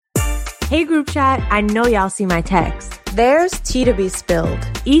Hey group chat, I know y'all see my text. There's tea to be spilled.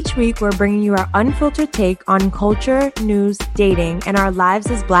 Each week, we're bringing you our unfiltered take on culture, news, dating, and our lives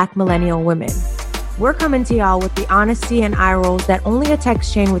as Black millennial women. We're coming to y'all with the honesty and eye rolls that only a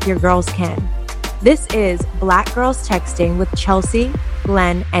text chain with your girls can. This is Black Girls Texting with Chelsea,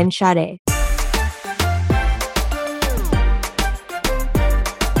 Glenn, and Sade.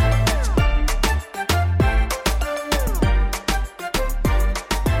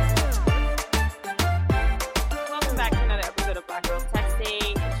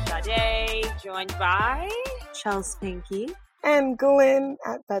 Joined by Chelsea Pinky and Glenn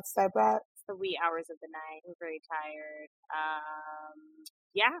at Bedside Brat. It's the wee hours of the night. We're very tired.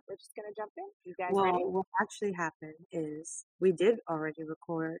 Yeah, we're just gonna jump in. You guys ready? What actually happened is we did already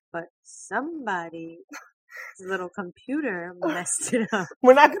record, but somebody's little computer messed it up.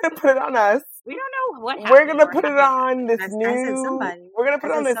 We're not gonna put it on us. We don't know what happened. We're gonna put it on this new. I said somebody. We're gonna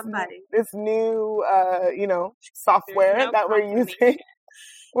put it on this new software that we're using.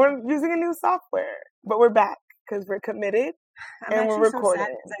 We're using a new software, but we're back because we're committed and we're recording.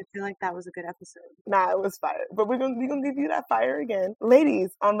 So sad I feel like that was a good episode. Nah, it was fire. But we're gonna give you that fire again,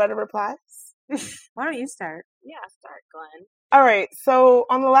 ladies. On Reddit replies. Why don't you start? Yeah, start, Glenn. All right. So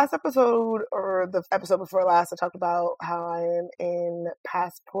on the last episode, or the episode before last, I talked about how I am in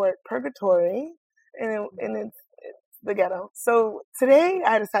passport purgatory, and it's the ghetto. So today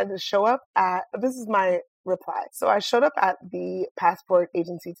I decided to show up at. This is my reply. So I showed up at the passport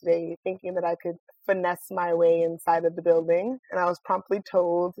agency today thinking that I could finesse my way inside of the building, and I was promptly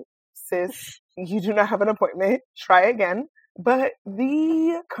told, sis, you do not have an appointment. Try again. But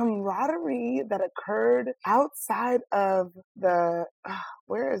the camaraderie that occurred outside of the,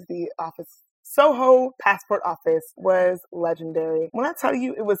 where is the office? Soho passport office was legendary. When I tell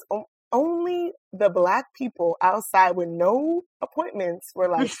you it was only the Black people outside with no appointments were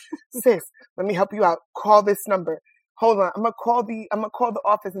like, sis, let me help you out. Call this number. Hold on. I'm gonna call the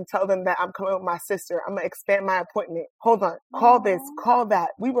office and tell them that I'm coming with my sister. I'm gonna expand my appointment. Hold on. Call this, call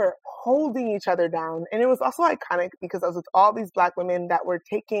that. We were holding each other down. And it was also iconic because I was with all these Black women that were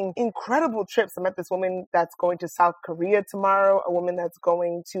taking incredible trips. I met this woman that's going to South Korea tomorrow, a woman that's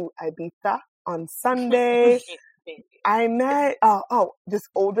going to Ibiza on Sunday. I met this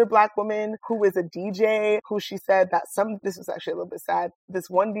older Black woman who is a DJ who she said that this was actually a little bit sad. This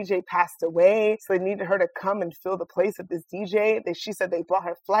one DJ passed away, so they needed her to come and fill the place of this DJ. She said they bought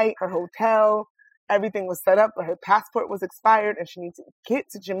her flight, her hotel, everything was set up, but her passport was expired and she needs to get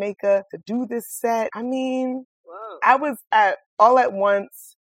to Jamaica to do this set. I mean, whoa. I was all at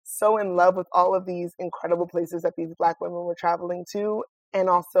once so in love with all of these incredible places that these Black women were traveling to, and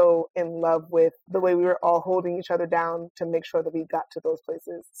also in love with the way we were all holding each other down to make sure that we got to those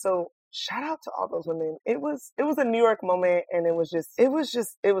places. So shout out to all those women. It was a New York moment, and it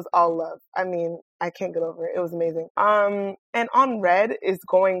was all love. I mean, I can't get over it. It was amazing. And on Red is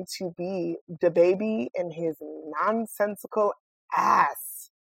going to be DaBaby and his nonsensical ass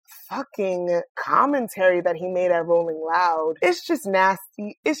fucking commentary that he made at Rolling Loud. It's just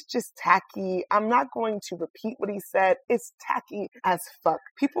nasty. It's just tacky. I'm not going to repeat what he said. It's tacky as fuck.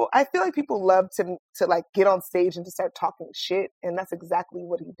 I feel like people love to like get on stage and to start talking shit, and that's exactly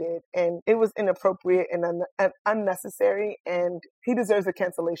what he did. And it was inappropriate and unnecessary, and he deserves a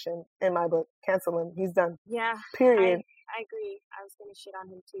cancellation in my book. Cancel him. He's done. Yeah. Period. I agree. I was gonna shit on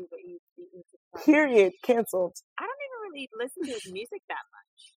him too, but you beat me to the punch. Period. Canceled. I don't even really listen to his music that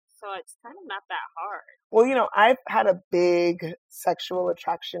much, so it's kind of not that hard. Well, I've had a big sexual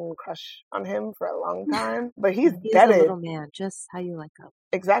attraction crush on him for a long time, but he's dead. A little man, just how you like him.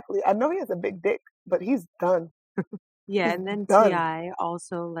 Exactly. I know he has a big dick, but he's done. Yeah, he's and then done. T.I.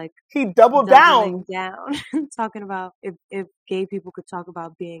 also he doubled down, talking about if gay people could talk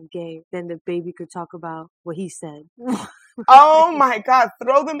about being gay, then DaBaby could talk about what he said. Oh my God,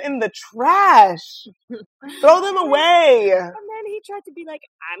 throw them in the trash. Throw them away. And then he tried to be like,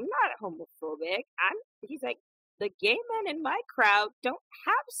 I'm not homophobic. He's like, the gay men in my crowd don't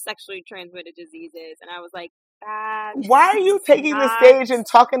have sexually transmitted diseases. And I was like, why are you taking the stage and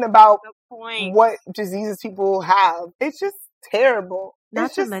talking about what diseases people have? It's just terrible. Not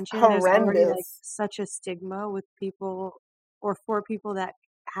it's to just mention horrendous. There's already like such a stigma with people or for people that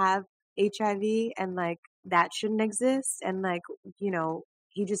have HIV, and like that shouldn't exist, and like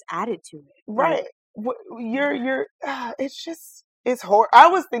he just added to it. Right. It's horrible. I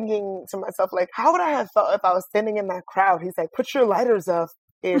was thinking to myself, like, how would I have felt if I was standing in that crowd? He's like, put your lighters up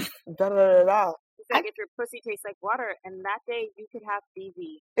if da da da da. Like, if your pussy tastes like water, and that day you could have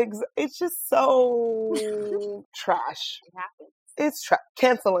BV. It's just so trash. It happens. It's trash.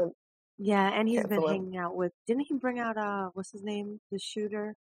 Cancel him. Yeah, and he's been hanging out with. Didn't he bring out what's his name, the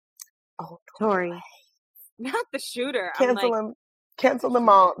shooter? Oh, Tory. Not the shooter. Cancel them. Cancel them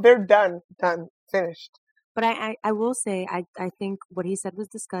all. They're done. Finished. But I will say, I think what he said was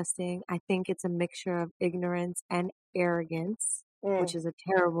disgusting. I think it's a mixture of ignorance and arrogance, which is a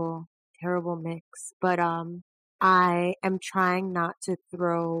terrible, terrible mix. But I am trying not to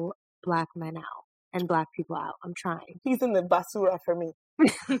throw black men out and black people out. I'm trying. He's in the basura for me.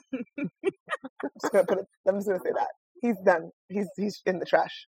 I'm just gonna say that. He's done. He's in the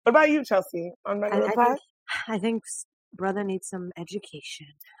trash. What about you, Chelsea? On regular pod? I think brother needs some education.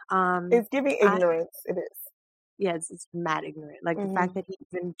 It's giving ignorance. It is. Yeah, it's mad ignorant. Like the fact that he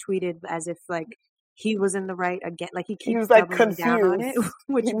even tweeted as if like he was in the right again. Like he keeps like doubling down on it,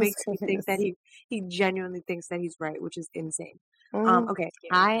 which makes me think that he genuinely thinks that he's right, which is insane. Okay,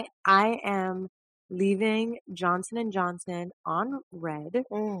 I am leaving Johnson & Johnson on red.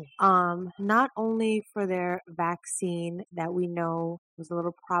 Not only for their vaccine that we know was a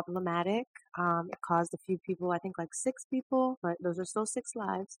little problematic. It caused a few people, I think like 6 people, but those are still 6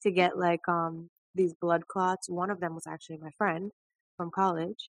 lives, to get like these blood clots. One of them was actually my friend from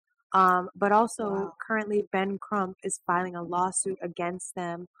college. But also currently Ben Crump is filing a lawsuit against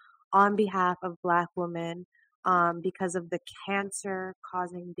them on behalf of black women because of the cancer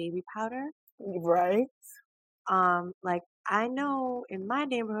causing baby powder. Right. Like I know in my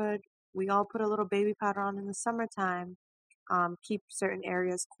neighborhood we all put a little baby powder on in the summertime, keep certain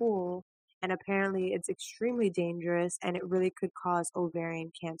areas cool. And apparently it's extremely dangerous and it really could cause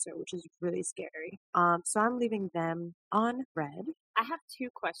ovarian cancer, which is really scary. So I'm leaving them on red. I have 2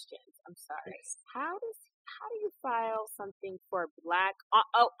 questions. I'm sorry. Yes. How do you file something for black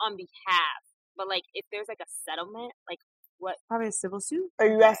on behalf? But like if there's like a settlement, like what? Probably a civil suit. Are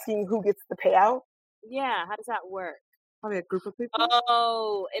you asking who gets the payout? Yeah, how does that work? Probably a group of people.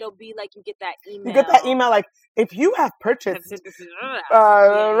 Oh, it'll be like you get that email. You get that email like, if you have purchased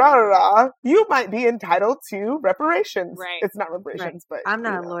you might be entitled to reparations. Right. It's not reparations, but I'm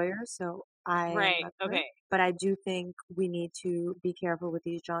not a lawyer, so okay. But I do think we need to be careful with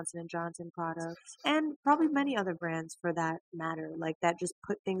these Johnson & Johnson products and probably many other brands for that matter, like that just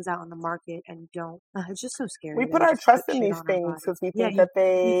put things out on the market and don't. It's just so scary. We put our trust in these things because we think that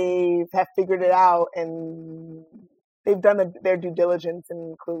they have figured it out and they've done their due diligence,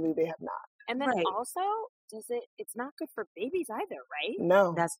 and clearly they have not. And then also, it's not good for babies either, right?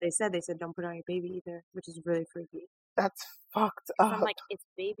 No. That's what they said. They said don't put it on your baby either, which is really freaky. That's fucked up. I'm like, it's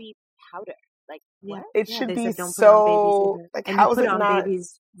baby powder. Like, what? It should be so, like, and how is it not? on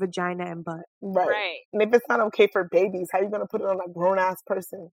baby's vagina and butt. Right. And if it's not okay for babies, how are you going to put it on a grown-ass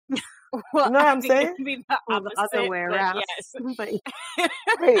person? Well, you know what I'm saying? The other way around. Yes.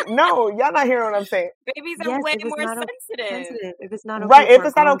 Wait, no, y'all not hearing what I'm saying. Babies are way more sensitive. If it's not okay right, if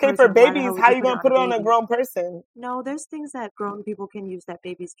it's not okay for babies, how are you going to put it on a grown person? No, there's things that grown people can use that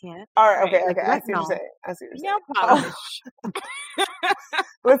babies can't. All right, okay. I see what you're saying. Nail polish.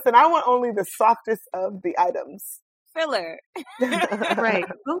 Listen, I want only the softest of the items. Filler. Right,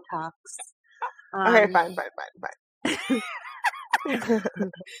 Botox. Okay, fine.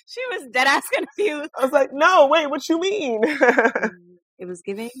 She was dead ass confused. I was like, no, wait, what you mean? It was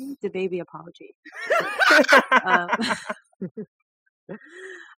giving the baby apology.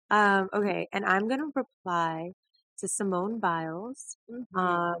 Okay, and I'm gonna reply to Simone Biles.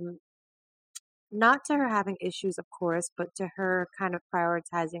 Not to her having issues, of course, but to her kind of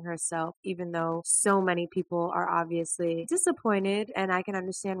prioritizing herself, even though so many people are obviously disappointed. And I can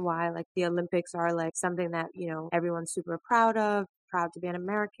understand why. Like, the Olympics are like something that, you know, everyone's super proud to be an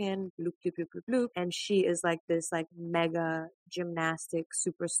American, bloop, bloop, bloop, bloop, bloop. And she is like this like mega gymnastic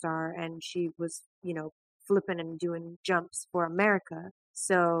superstar. And she was, you know, flipping and doing jumps for America.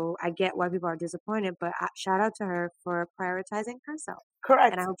 So I get why people are disappointed, but shout out to her for prioritizing herself.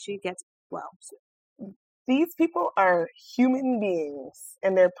 Correct. And I hope she gets well soon. These people are human beings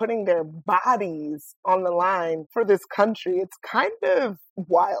and they're putting their bodies on the line for this country. It's kind of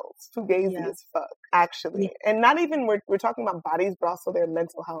wild, fugazi as fuck, actually. Yeah. And not even, we're talking about bodies, but also their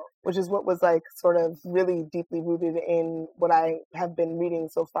mental health, which is what was like sort of really deeply rooted in what I have been reading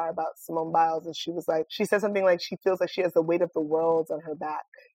so far about Simone Biles. And she said something like she feels like she has the weight of the world on her back.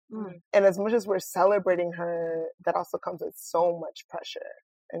 And as much as we're celebrating her, that also comes with so much pressure.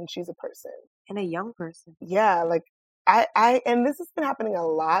 And she's a person. And a young person. Yeah, like and this has been happening a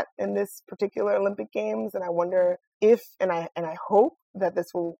lot in this particular Olympic Games, and I wonder if, and I hope that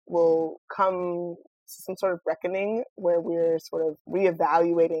this will come to some sort of reckoning where we're sort of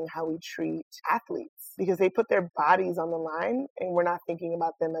reevaluating how we treat athletes, because they put their bodies on the line, and we're not thinking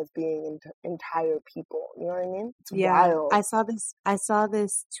about them as being entire people. You know what I mean? It's wild. I saw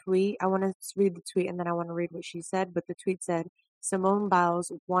this tweet. I want to read the tweet, and then I want to read what she said. But the tweet said, Simone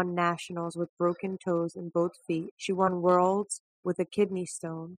Biles won nationals with broken toes in both feet. She won worlds with a kidney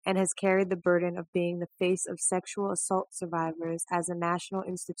stone and has carried the burden of being the face of sexual assault survivors as a national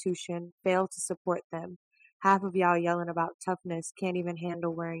institution failed to support them. Half of y'all yelling about toughness can't even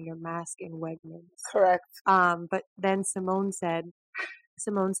handle wearing your mask in Wegmans. Correct. But then Simone said,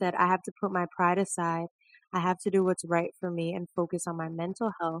 I have to put my pride aside. I have to do what's right for me and focus on my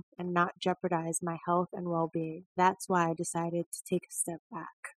mental health and not jeopardize my health and well-being. That's why I decided to take a step back.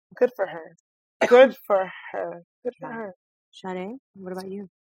 Good for her. Good for her. Good for her. Sade, what about you?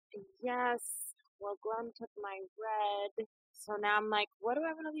 Yes. Well, Glenn took my red. So now I'm like, what do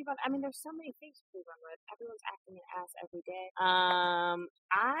I want to leave on? I mean, there's so many things to leave on red. Everyone's acting an ass every day.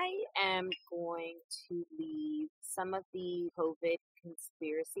 I am going to leave some of the COVID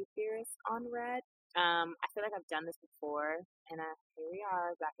conspiracy theorists on red. I feel like I've done this before, and here we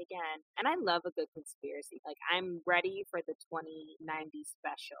are back again. And I love a good conspiracy. Like, I'm ready for the 2090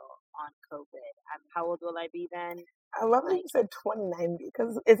 special on COVID. How old will I be then? I love that you said 2090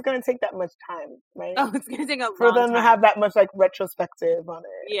 because it's going to take that much time, right? Oh, it's going to take a long for them time to have that much like retrospective on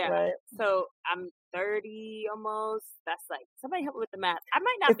it. Yeah. Right? So I'm 30 almost. That's like, somebody help me with the math. I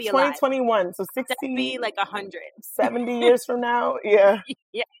might not It's be alive. 2021, so 60. That'd be like 100. 70 years from now, yeah.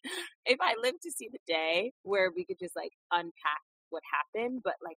 Yeah. If I live to see the day where we could just like unpack what happened,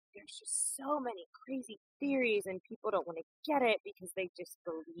 but like there's just so many crazy theories and people don't want to get it because they just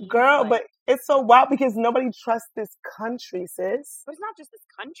believe. Girl, like, but it's so wild because nobody trusts this country, sis. But it's not just this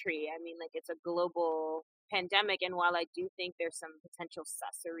country. I mean, like, it's a global pandemic, and while I do think there's some potential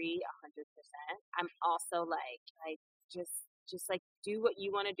sussery, 100%, I'm also like just like do what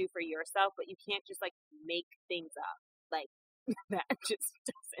you want to do for yourself, but you can't just like make things up. Like that just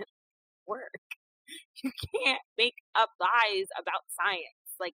doesn't work. You can't make up lies about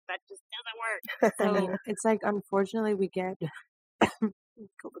science. Like that just doesn't work. I mean, So it's like, unfortunately, we get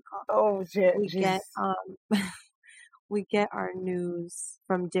Oh, shit. we get we get our news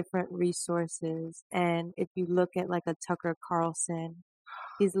from different resources, and if you look at like a Tucker Carlson,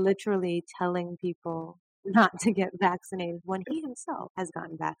 he's literally telling people not to get vaccinated when he himself has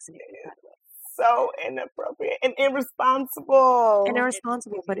gotten vaccinated, by the way. So inappropriate and irresponsible. And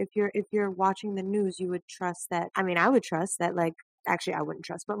irresponsible, but if you're watching the news, you would trust that. I mean, I would trust that. Like, actually, I wouldn't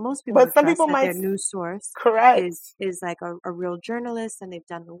trust, but most people But would some trust people that might their news source Correct. is like a real journalist, and they've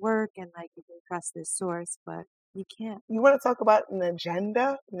done the work, and like you can trust this source. But you can't, You want to talk about an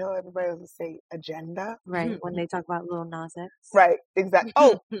agenda? You know, everybody will say agenda. right? When they talk about Lil Nas X, Right, exactly.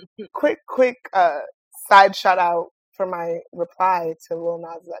 Oh, quick side shout out for my reply to Lil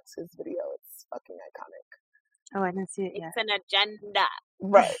Nas X's video. It's fucking iconic. Oh, I didn't see it yet. it's an agenda.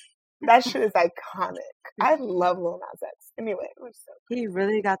 Right. That shit is iconic. I love Lil Nas X. Anyway, He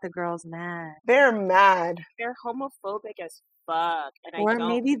really got the girls mad. they're mad. They're homophobic as fuck, and Or I don't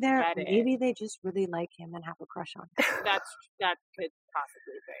maybe get it. maybe they just really like him and have a crush on him. That could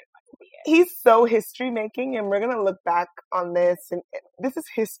possibly very much be it. He's so history making, and we're gonna look back on this, and this is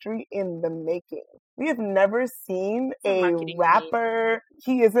history in the making. We have never seen It's a a marketing rapper.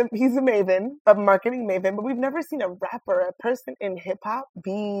 He's a maven, a marketing maven, but we've never seen a rapper, a person in hip hop,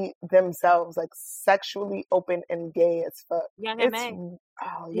 be themselves, like sexually open and gay as fuck. Young It's M.A.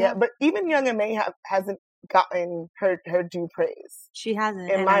 oh Yeah. yeah, but even Young M.A. hasn't gotten her due praise She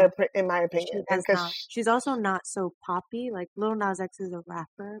hasn't. in and my I- in my She opinion. has Because not. She's also not so poppy. Like Lil Nas X is a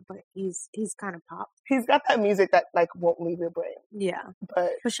rapper, but he's kind of pop. he's got that music that like won't leave your brain. Yeah.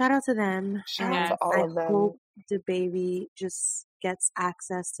 But But shout out to them. shout out and to all I of them. hope DaBaby just gets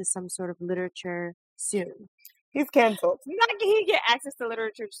access to some sort of literature soon. He's canceled. Not can he get access to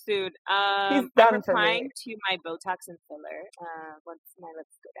literature soon? He's I'm done for me. replying to my Botox and filler. Once my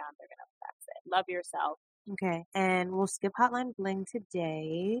lips go down, they're gonna that's it. Love yourself. Okay. And we'll skip Hotline Bling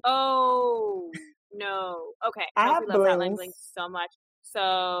today. Oh no. Okay. I Kelsey have loves Hotline blings. Bling so much.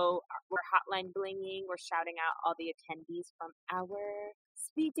 So we're hotline blinging. We're shouting out all the attendees from our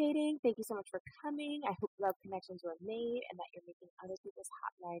speed dating. Thank you so much for coming. I hope love connections were made and that you're making other people's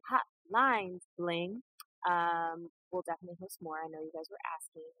hotlines bling. We'll definitely host more. I know you guys were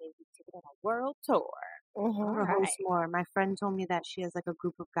asking. Maybe we take it on a world tour. Mhm. Or Alright. host more. My friend told me that she has like a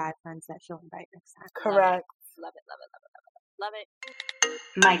group of guy friends that she'll invite next time. Correct. Love it. Love it. Love it. Love it. Love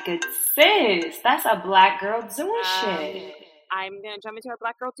it. My good sis, that's a black girl doing shit. I'm going to jump into our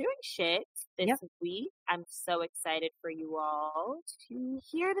Black Girl Doing Shit this Yep. week. I'm so excited for you all to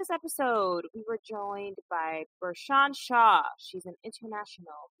hear this episode. We were joined by Bershan Shaw. She's an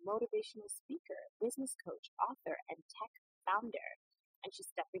international motivational speaker, business coach, author, and tech founder. And she's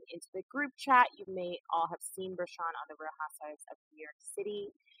stepping into the group chat. You may all have seen Bershan on The Real Housewives of New York City.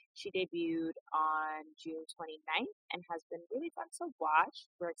 She debuted on June 29th and has been really fun to watch.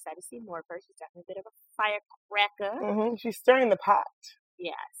 We're excited to see more of her. She's definitely a bit of a firecracker. She's stirring the pot.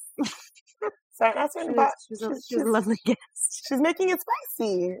 Yes. Sorry, not stirring the pot. She's a lovely guest. She's making it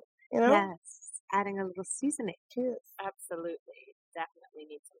spicy, you know? Yes. Adding a little seasoning. She is. Absolutely. Definitely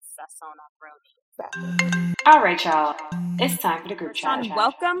need some sazon on brownie. Exactly. All right, y'all. It's time for the group chat. Sean,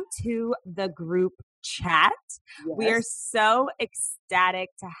 welcome to the group chat. Yes. We are so ecstatic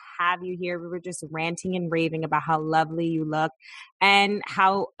to have you here. We were just ranting and raving about how lovely you look and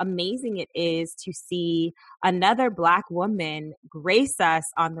how amazing it is to see another Black woman grace us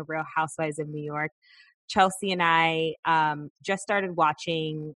on The Real Housewives of New York. Chelsea and I just started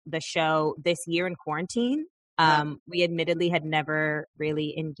watching the show this year in quarantine. We admittedly had never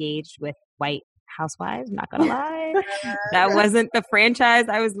really engaged with white housewives, not gonna lie. That wasn't the franchise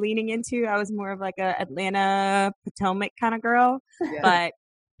I was leaning into. I was more of like a Atlanta Potomac kind of girl. Yeah. But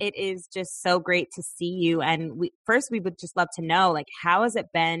it is just so great to see you. And we would just love to know, like, how has it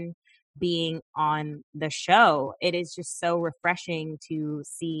been being on the show? It is just so refreshing to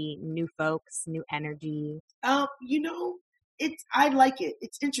see new folks, new energy. I like it.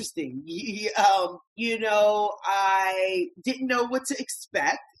 It's interesting. I didn't know what to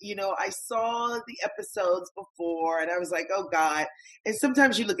expect. I saw the episodes before and I was like, oh God. And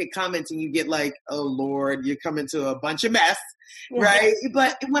sometimes you look at comments and you get like, oh Lord, you're coming to a bunch of mess. Yeah. Right.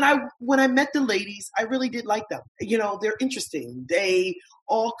 But when I met the ladies, I really did like them. They're interesting. They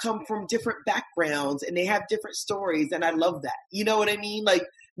all come from different backgrounds and they have different stories. And I love that. You know what I mean? Like,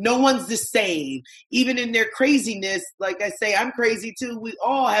 no one's the same. Even in their craziness, like I say, I'm crazy too. We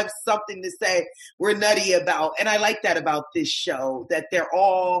all have something to say we're nutty about. And I like that about this show, that they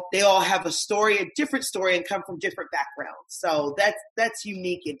all have a story, a different story, and come from different backgrounds. So that's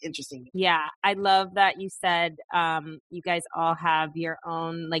unique and interesting. Yeah, I love that you said you guys all have your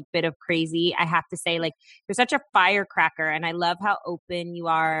own like bit of crazy. I have to say, like, you're such a firecracker, and I love how open you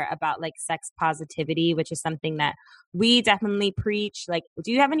are about like sex positivity, which is something that we definitely preach. Like, do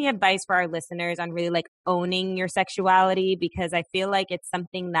you have any advice for our listeners on really like owning your sexuality? Because I feel like it's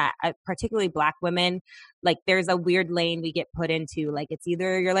something that particularly Black women, like there's a weird lane we get put into. Like it's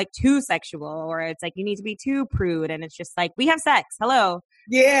either you're like too sexual or it's like you need to be too prude. And it's just like, we have sex. Hello.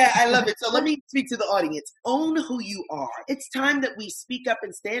 Yeah, I love it. So let me speak to the audience. Own who you are. It's time that we speak up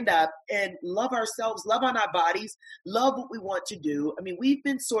and stand up and love ourselves, love on our bodies, love what we want to do. I mean, we've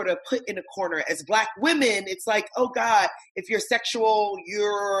been sort of put in a corner as Black women. It's like, oh God, if you're sexual,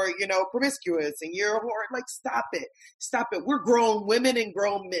 you're, promiscuous and you're like, stop it. Stop it. We're grown women and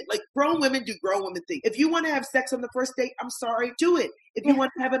grown men. Like grown women do grown women things. If you want to have sex on the first date, I'm sorry, do it. If you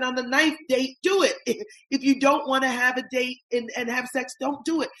want to have it on the 9th date, do it. If you don't want to have a date and have sex, don't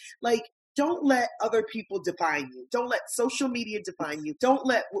do it. Like, don't let other people define you. Don't let social media define you. Don't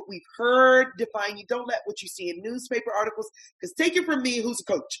let what we've heard define you. Don't let what you see in newspaper articles. Because take it from me, who's a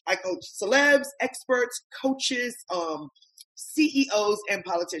coach. I coach celebs, experts, coaches, CEOs, and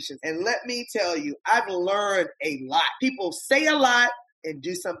politicians. And let me tell you, I've learned a lot. People say a lot and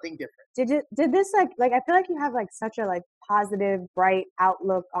do something different. Did this like I feel like you have like such a like positive, bright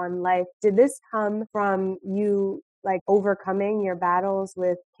outlook on life. Did this come from you like overcoming your battles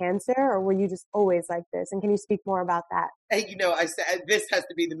with cancer, or were you just always like this? And can you speak more about that? And I said this has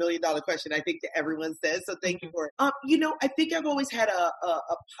to be the $1 million question I think that everyone says. So thank you for it. I think I've always had a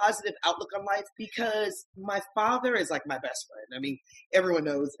positive outlook on life because my father is like my best friend. I mean, everyone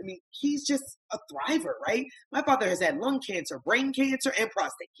knows. I mean, he's just a thriver, right? My father has had lung cancer, brain cancer, and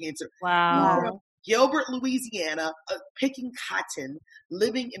prostate cancer. Wow. Gilbert, Louisiana, picking cotton,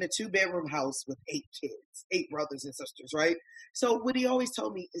 living in a 2-bedroom house with 8 kids, 8 brothers and sisters, right? So what he always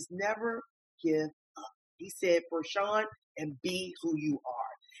told me is never give up. He said, for Sean, and be who you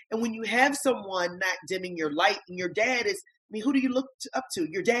are. And when you have someone not dimming your light, and your dad is, who do you look up to?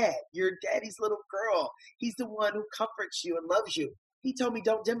 Your dad, your daddy's little girl. He's the one who comforts you and loves you. He told me,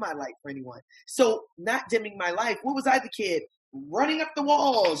 don't dim my light for anyone. So not dimming my light. What was I the kid? Running up the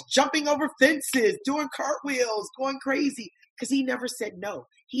walls, jumping over fences, doing cartwheels, going crazy, because he never said no.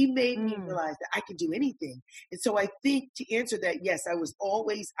 He made me realize that I could do anything. And so I think to answer that, yes, I was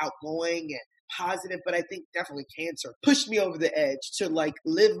always outgoing and positive, but I think definitely cancer pushed me over the edge to like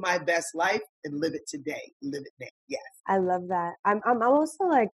live my best life and live it today, live it now. Yes. I love that. I'm also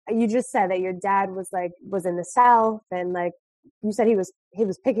like, you just said that your dad was in the South, and like you said he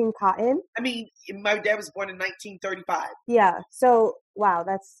was picking cotton. I mean, my dad was born in 1935. Yeah. So, wow,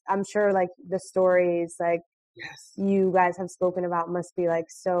 I'm sure like the stories like yes, you guys have spoken about must be like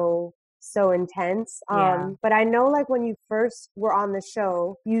so intense. Yeah. But I know like when you first were on the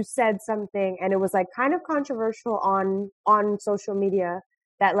show, you said something and it was like kind of controversial on social media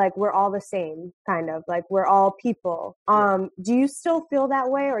that like we're all the same, kind of like we're all people. Do you still feel that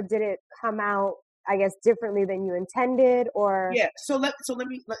way, or did it come out, I guess, differently than you intended? Or yeah, so let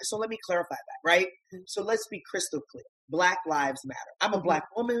me clarify that, right? So let's be crystal clear. Black lives matter. I'm a Black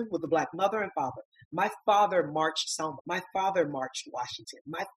woman with a Black mother and father. My father marched Selma. My father marched Washington.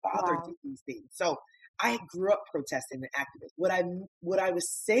 My father did these things. So I grew up protesting and activist. What I was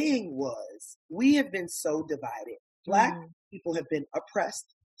saying was, we have been so divided. Black people have been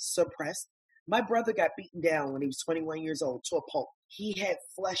oppressed, suppressed. My brother got beaten down when he was 21 years old to a pulp. He had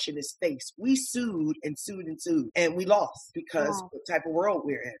flesh in his face. We sued and sued and sued, and we lost because of the type of world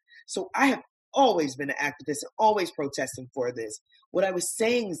we're in. So I have always been an activist and always protesting for this. What I was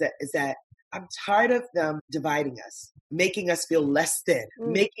saying is that I'm tired of them dividing us, making us feel less than,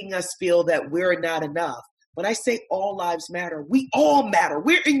 making us feel that we're not enough. When I say all lives matter, we all matter.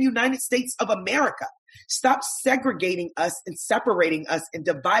 We're in the United States of America. Stop segregating us and separating us and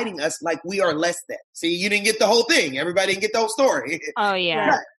dividing us like we are less than. See, you didn't get the whole thing. Everybody didn't get the whole story. Oh, yeah.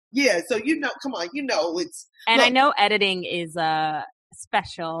 Right. Yeah, so come on, it's... And look, I know editing is a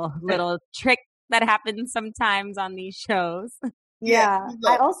special little trick that happens sometimes on these shows. Yeah.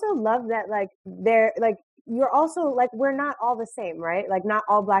 I also love that, like, you're also, like, we're not all the same, right? Like, not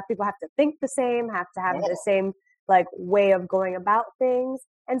all Black people have to think the same, have to have the same, like, way of going about things.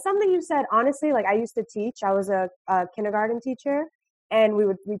 And something you said, honestly, like, I used to teach. I was a kindergarten teacher, and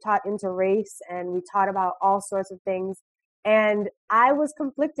we taught interrace, and we taught about all sorts of things. And I was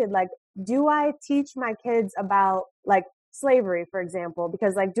conflicted, like, do I teach my kids about, like, slavery, for example?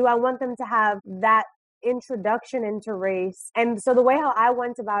 Because, like, do I want them to have that introduction into race? And so the way how I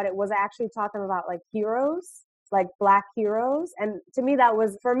went about it was I actually taught them about, like, heroes, like Black heroes. And to me, that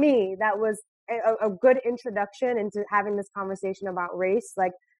was a good introduction into having this conversation about race.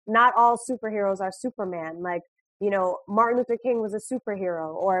 Like, not all superheroes are Superman. Like, you know, Martin Luther King was a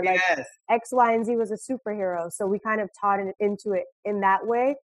superhero, or like X, Y, and Z was a superhero. So we kind of taught into it in that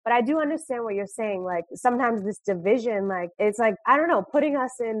way. But I do understand what you're saying. Like, sometimes this division, like, it's like, I don't know, putting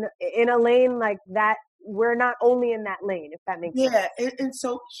us in a lane like that. We're not only in that lane, if that makes sense. Yeah, and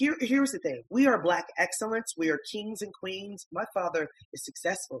so here's the thing. We are Black excellence. We are kings and queens. My father is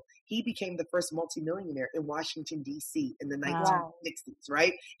successful. He became the first multimillionaire in Washington, D.C. in the 1960s,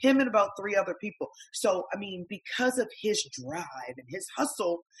 right? Him and about 3 other people. So, I mean, because of his drive and his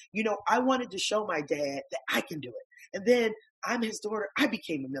hustle, you know, I wanted to show my dad that I can do it. And then I'm his daughter. I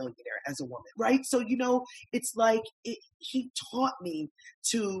became a millionaire as a woman, right? So, you know, it's like he taught me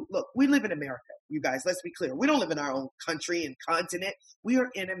to, look, we live in America, you guys. Let's be clear. We don't live in our own country and continent. We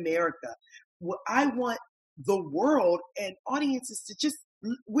are in America. What I want the world and audiences to just,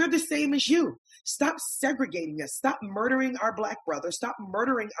 we're the same as you. Stop segregating us. Stop murdering our Black brothers. Stop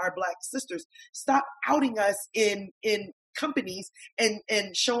murdering our Black sisters. Stop outing us in companies and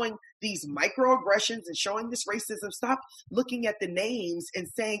showing these microaggressions and showing this racism. Stop looking at the names and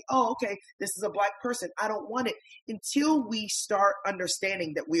saying, oh, okay, this is a Black person. I don't want it. Until we start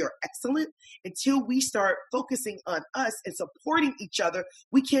understanding that we are excellent, until we start focusing on us and supporting each other,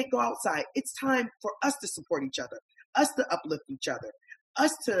 we can't go outside. It's time for us to support each other, us to uplift each other,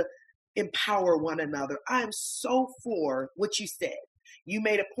 us to empower one another. I am so for what you said. You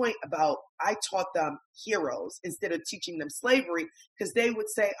made a point about, I taught them heroes instead of teaching them slavery, because they would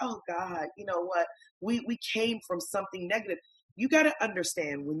say, oh God, you know what? We came from something negative. You got to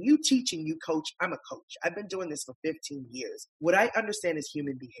understand, when you teach and you coach, I'm a coach. I've been doing this for 15 years. What I understand is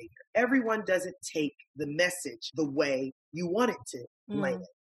human behavior. Everyone doesn't take the message the way you want it to land.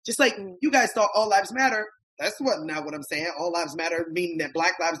 Just like you guys thought all lives matter. That's not what I'm saying. All lives matter, meaning that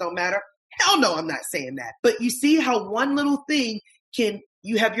Black lives don't matter. Hell no, I'm not saying that. But you see how one little thing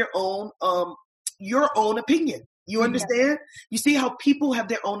you have your own opinion. You understand? You see how people have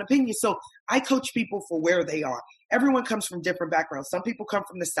their own opinion. So I coach people for where they are. Everyone comes from different backgrounds. Some people come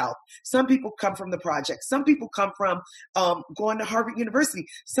from the South. Some people come from the projects. Some people come from going to Harvard University.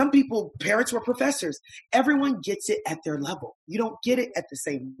 Some people, parents were professors. Everyone gets it at their level. You don't get it at the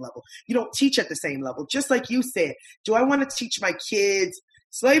same level. You don't teach at the same level. Just like you said, do I want to teach my kids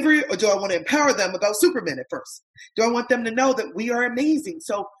slavery, or do I want to empower them about Superman at first? Do I want them to know that we are amazing?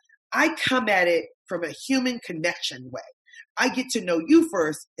 So I come at it from a human connection way. I get to know you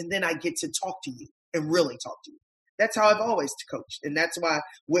first, and then I get to talk to you and really talk to you. That's how I've always coached. And that's why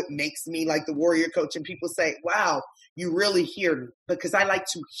what makes me like the warrior coach, and people say, wow, you really hear me, because I like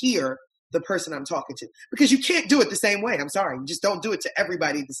to hear the person I'm talking to, because you can't do it the same way. I'm sorry. You just don't do it to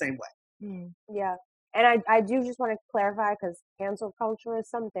everybody the same way. Yeah. And I do just want to clarify, because cancel culture is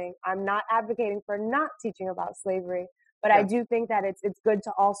something. I'm not advocating for not teaching about slavery, but I do think that it's good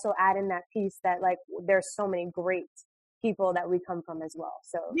to also add in that piece that, like, there's so many great people that we come from as well.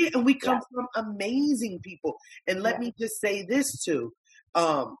 So yeah, and we come from amazing people. And let me just say this too.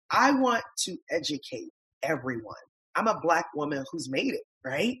 I want to educate everyone. I'm a Black woman who's made it,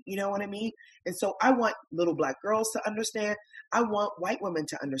 right? You know what I mean? And so I want little Black girls to understand. I want white women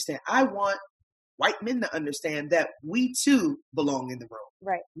to understand. I want white men to understand that we too belong in the room.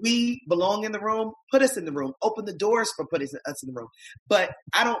 Right. We belong in the room. Put us in the room. Open the doors for putting us in the room. But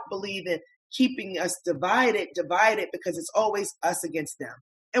I don't believe in keeping us divided because it's always us against them.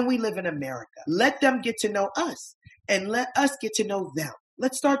 And we live in America. Let them get to know us and let us get to know them.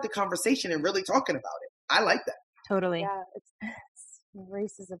 Let's start the conversation and really talking about it. I like that. Totally. Yeah,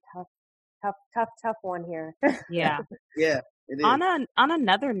 race is a tough one here. Yeah. Yeah, it is. On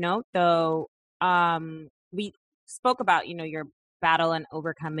another note, though, we spoke about, your battle and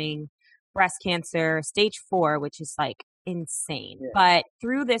overcoming breast cancer, stage 4, which is like insane. Yeah. But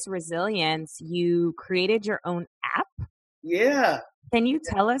through this resilience, you created your own app. Yeah. Can you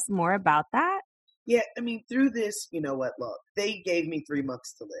tell us more about that? Yeah, I mean, through this, you know what, look, they gave me 3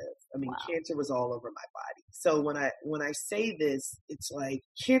 months to live. I mean, Wow. Cancer was all over my body. So when I say this, it's like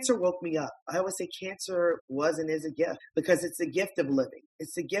cancer woke me up. I always say cancer was and is a gift because it's a gift of living.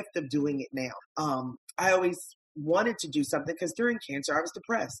 It's a gift of doing it now. I always wanted to do something because during cancer, I was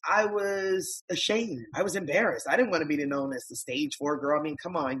depressed. I was ashamed. I was embarrassed. I didn't want to be known as the stage 4 girl. I mean,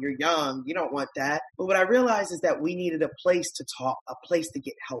 come on, you're young. You don't want that. But what I realized is that we needed a place to talk, a place to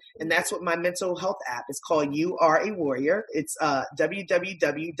get help. And that's what my mental health app is called. You Are a Warrior. It's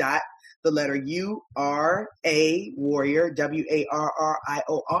www. The letter U R A Warrior,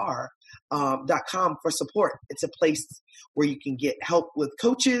 WARRIOR. .com for support. It's a place where you can get help with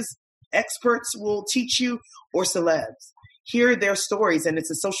coaches. Experts will teach you, or celebs. Hear their stories, and it's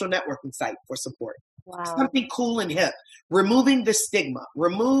a social networking site for support. Wow. Something cool and hip. Removing the stigma.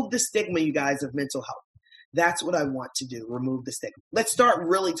 Remove the stigma, you guys, of mental health. That's what I want to do. Remove the stigma. Let's start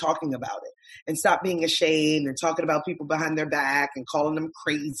really talking about it and stop being ashamed and talking about people behind their back and calling them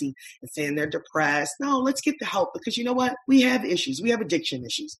crazy and saying they're depressed. No, let's get the help because you know what? We have issues. We have addiction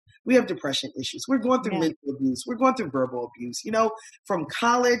issues. We have depression issues. We're going through mental abuse. We're going through verbal abuse. From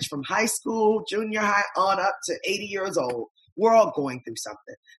college, from high school, junior high on up to 80 years old, we're all going through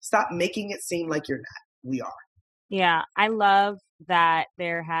something. Stop making it seem like you're not. We are. Yeah, I love that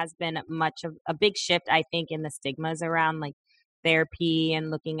there has been much of a big shift, I think, in the stigmas around like therapy and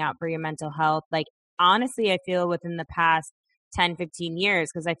looking out for your mental health. Like, honestly, I feel within the past 10, 15 years,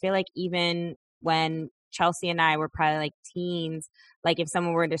 because I feel like even when Chelsea and I were probably like teens, like if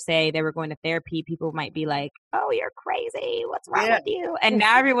someone were to say they were going to therapy, people might be like, oh, you're crazy. What's wrong with you? And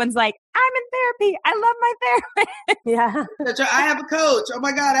now everyone's like, I'm in therapy. I love my therapist. Yeah. I have a coach. Oh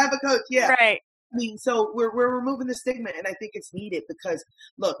my God, I have a coach. Yeah. Right. I mean, so we're removing the stigma, and I think it's needed because,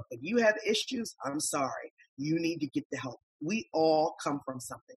 look, if you have issues, I'm sorry. You need to get the help. We all come from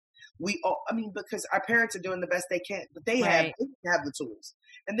something. Because our parents are doing the best they can, but they didn't have the tools,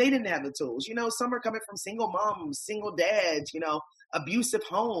 and they didn't have the tools. Some are coming from single moms, single dads, abusive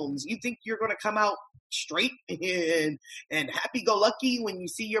homes. You think you're going to come out straight and happy-go-lucky when you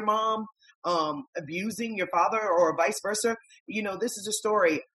see your mom abusing your father or vice versa? This is a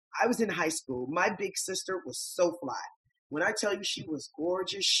story. I was in high school. My big sister was so fly. When I tell you she was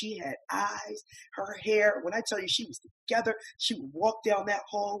gorgeous, she had eyes, her hair. When I tell you she was together, she would walk down that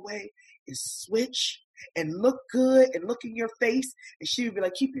hallway and switch and look good and look in your face. And she would be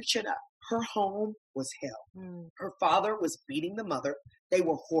like, keep your chin up. Her home was hell. Her father was beating the mother. They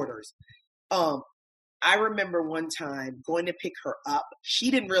were hoarders. I remember one time going to pick her up.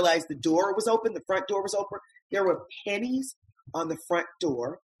 She didn't realize the door was open. The front door was open. There were pennies on the front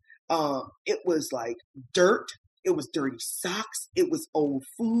door. It was like dirt. It was dirty socks. It was old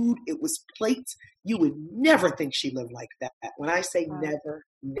food. It was plates. You would never think she lived like that. When I say never,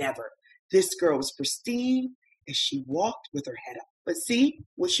 never. This girl was pristine and she walked with her head up. But see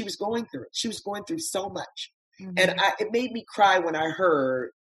what she was going through. She was going through so much. Mm-hmm. And it made me cry when I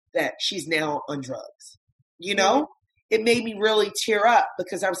heard that she's now on drugs. It made me really tear up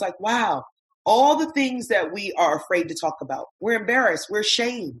because I was like, wow. All the things that we are afraid to talk about. We're embarrassed. We're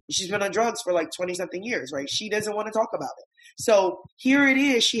ashamed. She's been on drugs for like 20-something years, right? She doesn't want to talk about it. So here it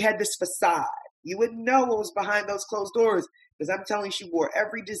is. She had this facade. You wouldn't know what was behind those closed doors because I'm telling you, she wore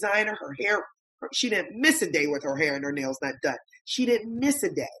every designer. Her hair, she didn't miss a day with her hair and her nails not done. She didn't miss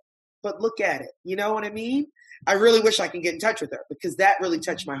a day. But look at it. You know what I mean? I really wish I could get in touch with her because that really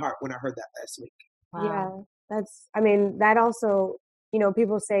touched my heart when I heard that last week. Wow. Yeah, that also...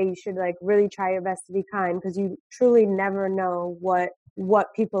 people say you should like really try your best to be kind because you truly never know what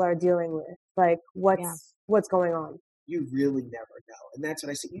people are dealing with, like what's going on. You really never know. And that's what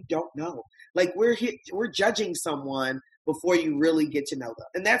I said. You don't know. Like we're judging someone before you really get to know them.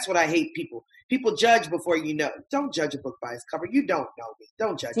 And that's what I hate people. People judge before you know. Don't judge a book by its cover. You don't know me.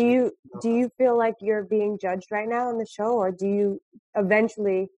 Don't judge me. Do you feel like you're being judged right now on the show, or do you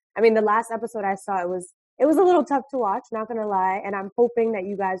eventually, I mean, the last episode I saw, it was a little tough to watch, not gonna lie, and I'm hoping that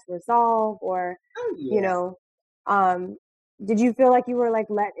you guys resolve, or did you feel like you were like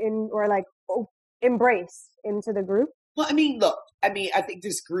let in, or like embraced into the group? Well, I mean, look, I think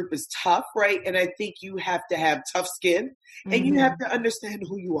this group is tough, right? And I think you have to have tough skin, and you have to understand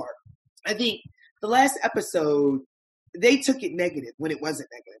who you are. I think the last episode, they took it negative when it wasn't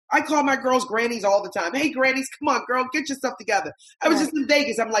negative. I call my girls grannies all the time. Hey, grannies, come on, girl, get yourself together. I was just in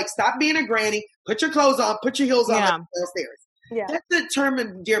Vegas. I'm like, stop being a granny. Put your clothes on. Put your heels on downstairs. Yeah. That's the term of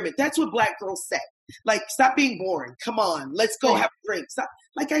endearment. That's what Black girls say. Like, stop being boring. Come on, let's go have a drink. Stop.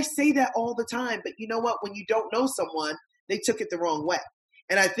 Like, I say that all the time. But you know what? When you don't know someone, they took it the wrong way.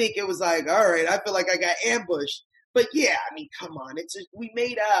 And I think it was like, all right, I feel like I got ambushed. But yeah, I mean, come on. It's just, we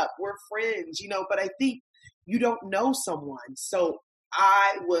made up. We're friends, you know. But I think you don't know someone. So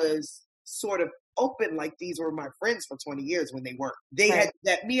I was sort of open like these were my friends for 20 years when they weren't. They had to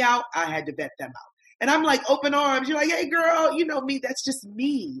vet me out. I had to vet them out. And I'm like, open arms. You're like, hey, girl, you know me. That's just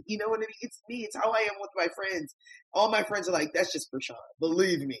me. You know what I mean? It's me. It's how I am with my friends. All my friends are like, that's just Vershawn.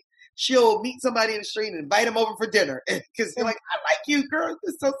 Believe me. She'll meet somebody in the street and invite them over for dinner. Because they're like, I like you, girl.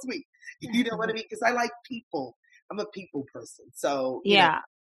 It's so sweet. You know what I mean? Because I like people. I'm a people person. So, you know,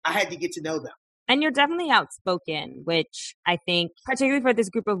 I had to get to know them. And you're definitely outspoken, which I think, particularly for this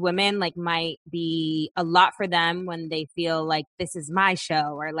group of women, like might be a lot for them when they feel like this is my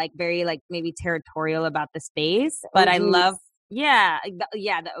show, or like very like maybe territorial about the space. But I love,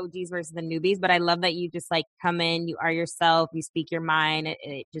 the OGs versus the newbies. But I love that you just like come in, you are yourself, you speak your mind.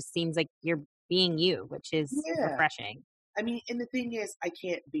 It just seems like you're being you, which is refreshing. I mean, and the thing is, I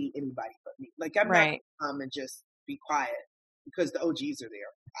can't be anybody but me. Like, I'm not going to come and just be quiet because the OGs are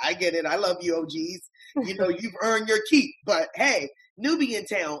there. I get it. I love you, OGs. You know, you've earned your keep. But hey, newbie in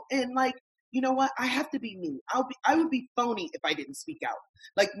town. And like, you know what? I have to be me. I would be phony if I didn't speak out.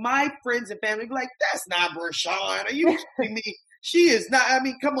 Like, my friends and family be like, that's not Vershawn. Are you kidding me? She is not. I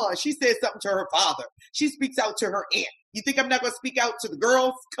mean, come on. She said something to her father. She speaks out to her aunt. You think I'm not going to speak out to the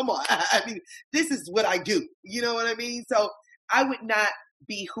girls? Come on. I mean, this is what I do. You know what I mean? So I would not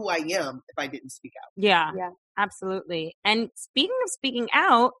be who I am if I didn't speak out. Yeah, absolutely. And speaking of speaking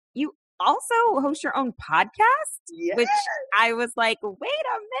out, you also host your own podcast, which I was like, wait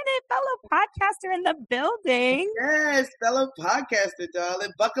a minute, fellow podcaster in the building. Yes, fellow podcaster,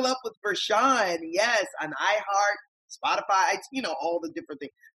 darling. Buckle up with Vershawn. Yes, on iHeart, Spotify, you know, all the different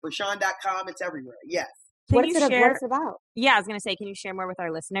things. Vershawn.com, it's everywhere. Yes. What's it about? Yeah, I was going to say, can you share more with our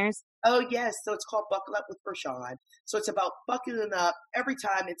listeners? Oh, yes. So it's called Buckle Up with Vershawn. So it's about buckling up. Every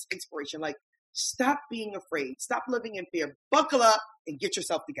time it's inspiration. Like, stop being afraid. Stop living in fear. Buckle up and get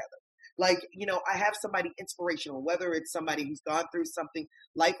yourself together. Like, you know, I have somebody inspirational, whether it's somebody who's gone through something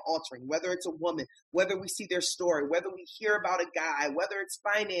life-altering, whether it's a woman, whether we see their story, whether we hear about a guy, whether it's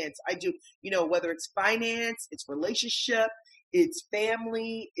finance. I do, you know, whether it's finance, it's relationship, it's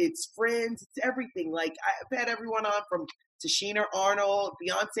family, it's friends, it's everything. Like, I've had everyone on from Tashina Arnold,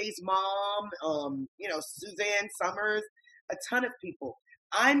 Beyonce's mom, you know, Suzanne Summers, a ton of people.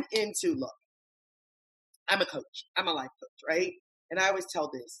 I'm into, look, I'm a coach. I'm a life coach, right? And I always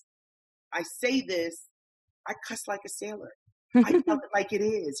tell this. I say this, I cuss like a sailor. I tell it like it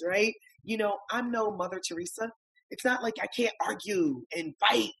is, right? You know, I'm no Mother Teresa. It's not like I can't argue and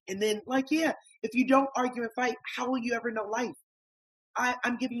fight. And then, like, yeah, if you don't argue and fight, how will you ever know life?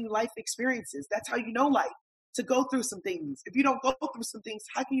 I'm giving you life experiences. That's how you know life, to go through some things. If you don't go through some things,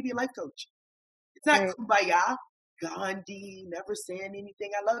 how can you be a life coach? It's not kumbaya. Gandhi, never saying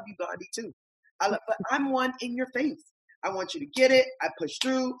anything. I love you, Gandhi, too. But I'm one in your face. I want you to get it. I push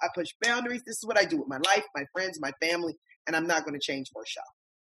through. I push boundaries. This is what I do with my life, my friends, my family, and I'm not going to change for a shot.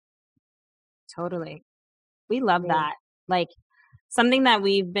 Totally. We love that. Like, something that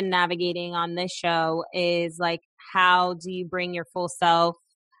we've been navigating on this show is like, how do you bring your full self,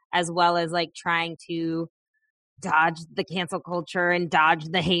 as well as like trying to dodge the cancel culture and dodge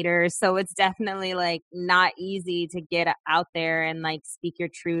the haters. So it's definitely like not easy to get out there and like speak your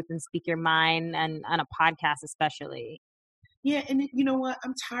truth and speak your mind, and on a podcast especially. Yeah, and you know what?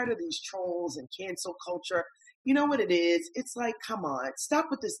 I'm tired of these trolls and cancel culture. You know what it is? It's like, come on, stop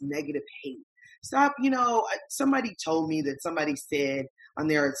with this negative hate. Stop, you know, somebody told me that somebody said on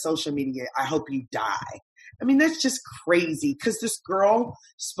their social media, I hope you die. I mean, that's just crazy, because this girl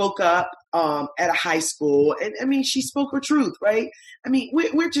spoke up at a high school, and I mean, she spoke her truth, right? I mean,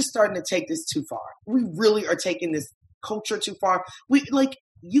 we're just starting to take this too far. We really are taking this culture too far.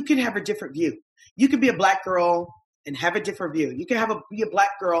 You can have a different view. You can be a Black girl and have a different view. You can be a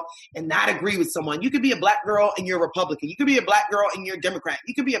black girl and not agree with someone. You could be a black girl and you're a Republican. You could be a black girl and you're a Democrat.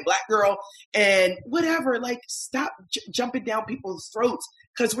 You could be a black girl and whatever. Like, stop jumping down people's throats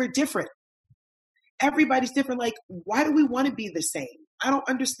because we're different. Everybody's different. Like, why do we want to be the same? I don't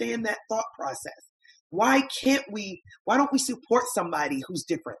understand that thought process. Why don't we support somebody who's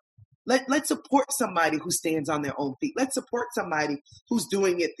different? Let's support somebody who stands on their own feet. Let's support somebody who's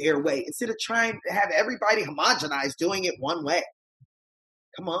doing it their way instead of trying to have everybody homogenized doing it one way.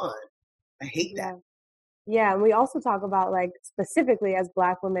 Come on. I hate that. Yeah. And we also talk about, like, specifically as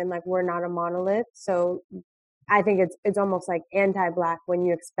Black women, like, we're not a monolith. So I think it's almost like anti-Black when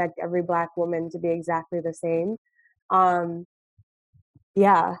you expect every Black woman to be exactly the same.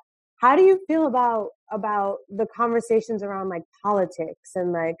 Yeah. How do you feel about the conversations around, like, politics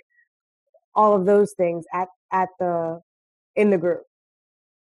and, like, all of those things in the group?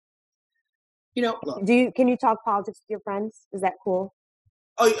 Look, can you talk politics with your friends? Is that cool?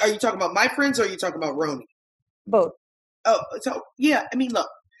 Oh, are you talking about my friends or are you talking about Roni? Both. Oh, so yeah. I mean, look,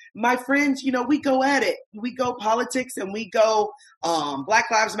 my friends, we go at it. We go politics and we go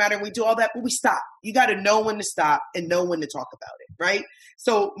Black Lives Matter and we do all that, but we stop. You got to know when to stop and know when to talk about it, right?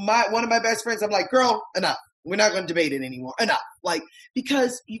 So one of my best friends, I'm like, girl, enough. We're not going to debate it anymore. Enough. Like,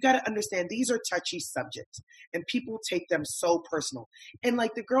 because you got to understand these are touchy subjects and people take them so personal. And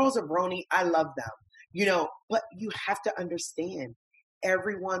like the girls of Roni, I love them, but you have to understand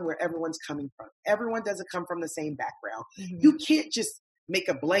where everyone's coming from. Everyone doesn't come from the same background. Mm-hmm. You can't just make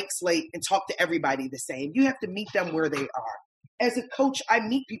a blank slate and talk to everybody the same. You have to meet them where they are. As a coach, I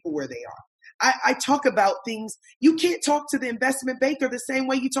meet people where they are. I talk about things. You can't talk to the investment banker the same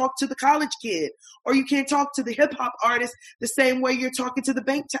way you talk to the college kid, or you can't talk to the hip hop artist the same way you're talking to the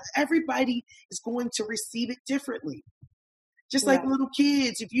bank. Everybody is going to receive it differently. Just like little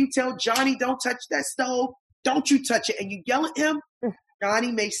kids, if you tell Johnny, don't touch that stove, don't you touch it, and you yell at him,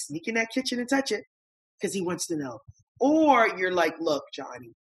 Johnny may sneak in that kitchen and touch it because he wants to know. Or you're like, look,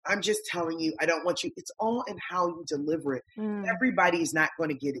 Johnny, I'm just telling you, I don't want you. It's all in how you deliver it. Everybody's not going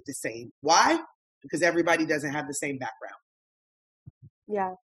to get it the same. Why? Because everybody doesn't have the same background.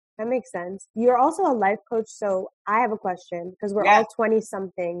 Yeah, that makes sense. You're also a life coach. So I have a question because we're all 20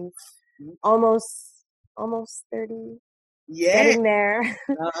 something, almost 30. Yeah. Getting there.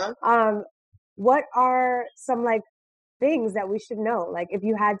 Uh-huh. What are some like things that we should know? Like if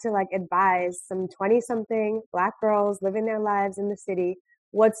you had to like advise some 20 something Black girls living their lives in the city,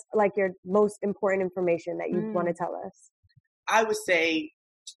 what's like your most important information that you want to tell us? I would say,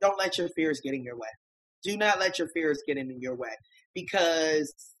 don't let your fears get in your way. Do not let your fears get in your way.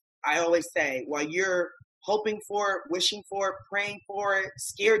 Because I always say, while you're hoping for it, wishing for it, praying for it,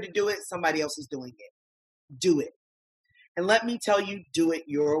 scared to do it, somebody else is doing it. Do it. And let me tell you, do it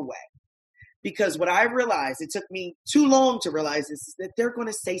your way. Because what I realized, it took me too long to realize this, is that they're going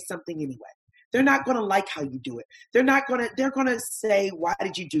to say something anyway. They're not going to like how you do it. They're going to say, why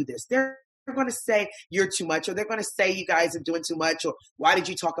did you do this? They're going to say you're too much, or they're going to say you guys are doing too much, or why did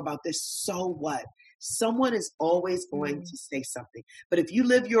you talk about this? So what? Someone is always going to say something. But if you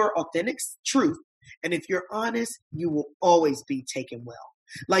live your authentic truth, and if you're honest, you will always be taken well.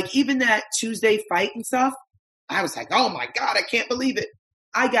 Like even that Tuesday fight and stuff, I was like, oh my God, I can't believe it.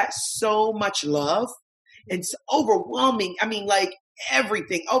 I got so much love. It's overwhelming. I mean, like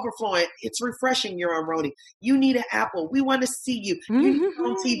everything overflowing. It's refreshing. You're on Roni. You need an Apple. We want to see you. You need your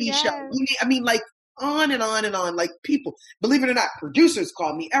own TV show. Like on and on and on. Like people, believe it or not, producers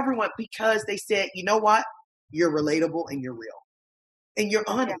called me, everyone, because they said, you know what? You're relatable and you're real. And you're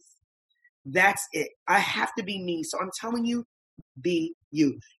honest. That's it. I have to be me. So I'm telling you, be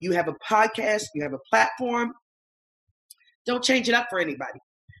you. You have a podcast. You have a platform. Don't change it up for anybody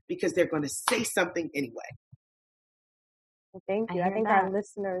because they're going to say something anyway. Well, thank you. I think our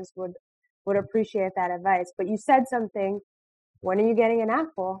listeners would appreciate that advice. But you said something. When are you getting an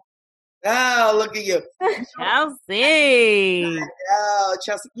Apple? Oh, look at you. Chelsea. Oh,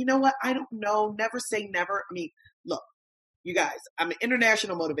 Chelsea. You know what? I don't know. Never say never. I mean, look, you guys, I'm an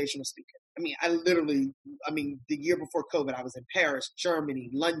international motivational speaker. I mean, the year before COVID, I was in Paris,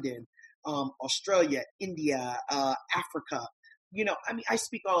 Germany, London, Australia, India, Africa. I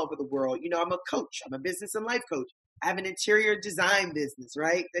speak all over the world. I'm a coach. I'm a business and life coach. I have an interior design business,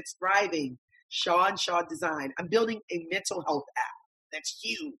 right? That's thriving. Shaw & Shaw Design. I'm building a mental health app. That's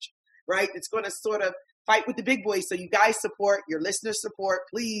huge, right? It's going to sort of fight with the big boys. So you guys support, your listeners support,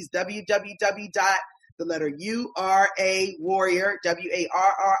 please,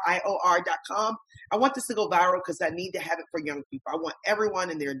 www.theletterURAWarrior.com. I want this to go viral because I need to have it for young people. I want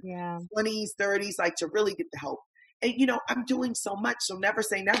everyone in their 20s, 30s, like to really get the help. And, I'm doing so much, so never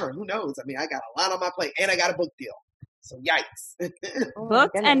say never. Who knows? I mean, I got a lot on my plate and I got a book deal. So yikes. Oh my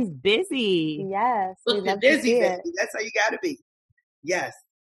Booked goodness. and busy. Yes, we Look, love you're to busy, see baby. it. That's how you got to be. Yes.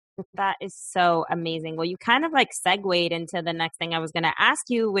 That is so amazing. Well, you kind of like segued into the next thing I was going to ask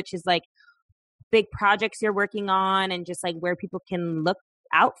you, which is like big projects you're working on and just like where people can look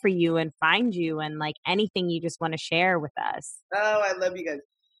out for you and find you and like anything you just want to share with us. Oh, I love you guys.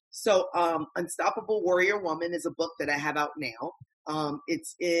 So, Unstoppable Warrior Woman is a book that I have out now.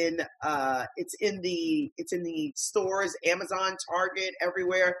 It's in the stores, Amazon, Target,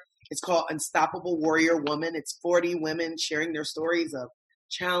 everywhere. It's called Unstoppable Warrior Woman. It's 40 women sharing their stories of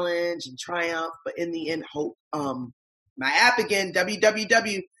challenge and triumph, but in the end, hope. My app again,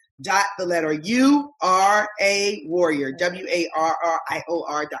 www.warrior,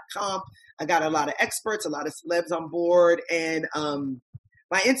 WARRIOR.com. I got a lot of experts, a lot of celebs on board, and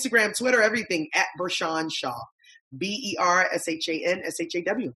my Instagram, Twitter, everything at Bershan Shaw,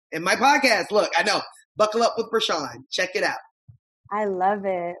 BERSHANSHAW. And my podcast, look, I know, Buckle Up with Bershan. Check it out. I love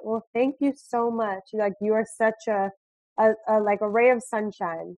it. Well, thank you so much. Like you are such a like a ray of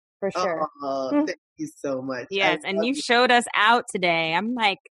sunshine for sure. Oh, thank you so much. Yes, and you showed us out today. I'm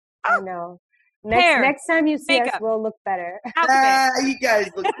like, I know. Hair, Next time you see us, makeup. we'll look better. outfit. You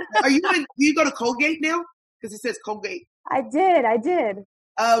guys look. Do you go to Colgate now? Because it says Colgate. I did.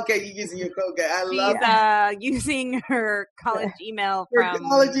 Oh, okay, you're using your Colgate. I love She's using her college email your from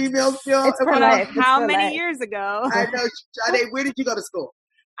college email skill. It's for from life. It's how for many life. years ago? I know. Sade, where did you go to school?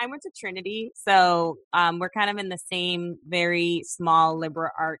 I went to Trinity, so we're kind of in the same very small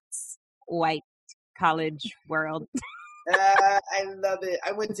liberal arts white college world. I love it.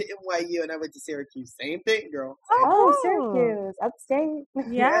 I went to NYU and I went to Syracuse. Same thing, girl. Oh, Syracuse, upstate.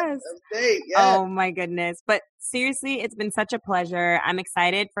 Yes. Upstate, yes. Oh my goodness. But seriously, it's been such a pleasure. I'm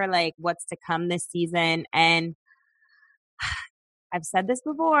excited for like what's to come this season. And I've said this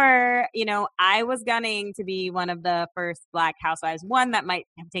before, you know, I was gunning to be one of the first Black housewives. One that might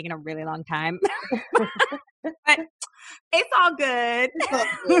have taken a really long time. But it's all good. It's all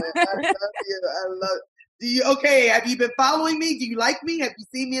good. I love you. I love okay, have you been following me? Do you like me? Have you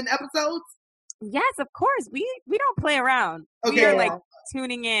seen me in episodes? Yes, of course. We don't play around. Okay. We are like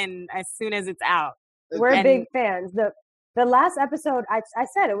tuning in as soon as it's out. We're big fans. The last episode, I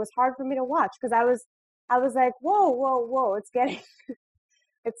said it was hard for me to watch because I was like, whoa, it's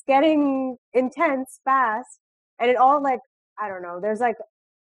getting intense fast, and it all like I don't know. There's like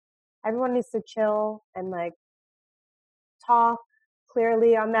everyone needs to chill and like talk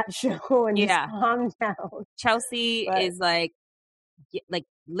clearly on that show and just calm down. Chelsea is like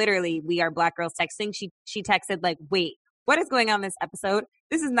literally, we are Black girls texting. She texted like, wait, what is going on this episode?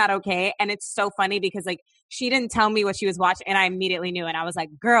 This is not okay. And it's so funny because like she didn't tell me what she was watching and I immediately knew. And I was like,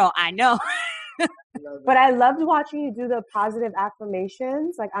 girl, I know. But I loved watching you do the positive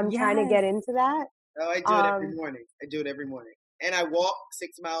affirmations. Like I'm trying to get into that. Oh, I do it every morning. And I walk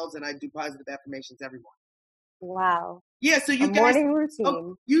 6 miles and I do positive affirmations every morning. Wow. Yeah, so you guys, morning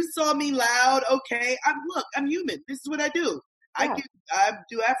routine. You saw me loud. Okay, I'm human. This is what I do. Yeah. I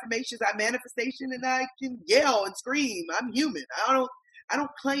do affirmations, I manifestation, and I can yell and scream. I'm human. I don't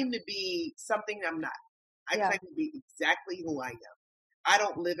claim to be something I'm not. I claim to be exactly who I am. I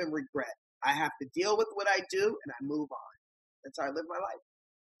don't live in regret. I have to deal with what I do, and I move on. That's how I live my life.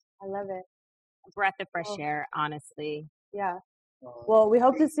 I love it. A breath of fresh air, honestly. Yeah. Well, we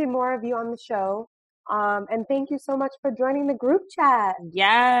hope to see more of you on the show. And thank you so much for joining the group chat.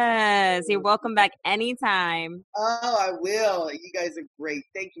 Yes. You're welcome back anytime. Oh, I will. You guys are great.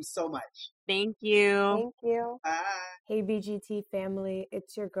 Thank you so much. Thank you. Thank you. Bye. Hey, BGT family,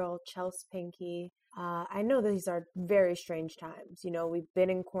 it's your girl, Chelsea Pinky. I know these are very strange times. You know, we've been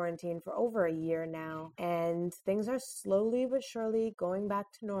in quarantine for over a year now, and things are slowly but surely going back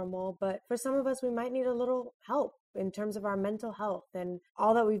to normal. But for some of us, we might need a little help in terms of our mental health and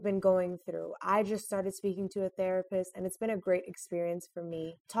all that we've been going through. I just started speaking to a therapist, and it's been a great experience for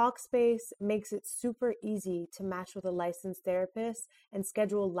me. Talkspace makes it super easy to match with a licensed therapist and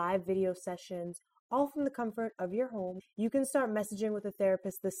schedule live video sessions, all from the comfort of your home. You can start messaging with a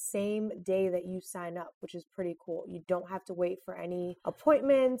therapist the same day that you sign up, which is pretty cool. You don't have to wait for any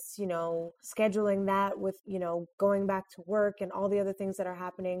appointments, you know, scheduling that with, you know, going back to work and all the other things that are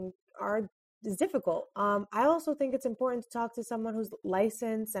happening is difficult. I also think it's important to talk to someone who's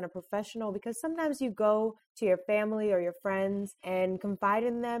licensed and a professional, because sometimes you go to your family or your friends and confide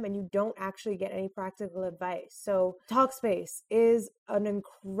in them and you don't actually get any practical advice. So Talkspace is an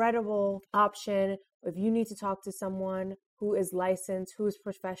incredible option if you need to talk to someone who is licensed, who is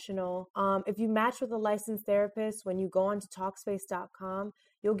professional. If you match with a licensed therapist, when you go onto Talkspace.com,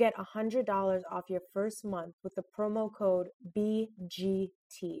 You'll get $100 off your first month with the promo code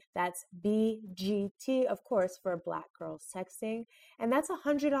BGT. That's BGT, of course, for Black Girls Texting. And that's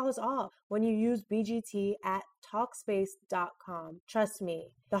 $100 off when you use BGT at Talkspace.com. Trust me,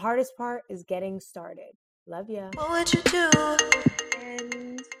 the hardest part is getting started. Love ya. What would you do?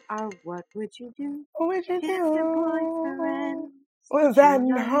 And what would you do? What would you If your do? boyfriend Was that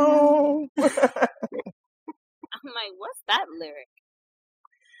no? I'm like, what's that lyric?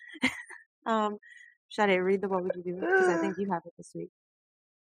 Sade, read the what would you do? Because I think you have it this week.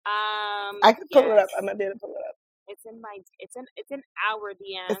 I can pull it up. I'm not there to pull it up. It's in our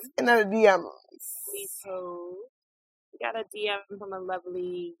DM. It's in our DMs. Please hold. We got a DM from a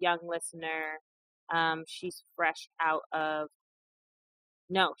lovely young listener. She's fresh out of.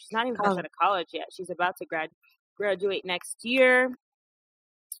 No, she's not even fresh out of college yet. She's about to graduate next year.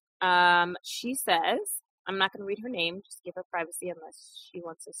 She says, I'm not going to read her name, just give her privacy unless she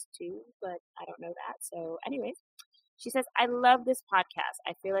wants us to, but I don't know that. So anyways, she says, I love this podcast.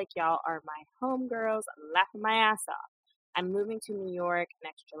 I feel like y'all are my homegirls. I'm laughing my ass off. I'm moving to New York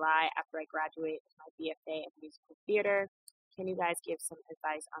next July after I graduate with my BFA in musical theater. Can you guys give some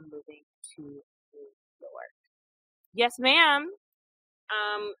advice on moving to New York? Yes, ma'am.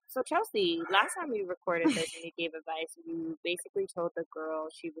 So Chelsea, last time we recorded this and you gave advice, you basically told the girl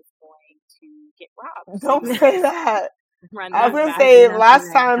she was going to get robbed. Don't say that. I was going to back. say,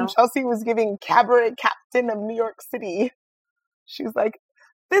 last time Chelsea was giving Cabaret Captain of New York City. She was like,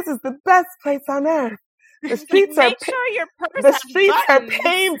 this is the best place on earth. The streets are the streets are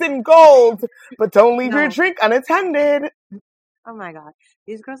paved in gold, but don't leave your drink unattended. Oh my God.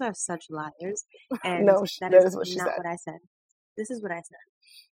 These girls are such liars. And No, that is what she not said. what I said. This is what I said.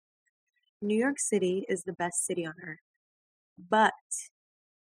 New York City is the best city on earth, but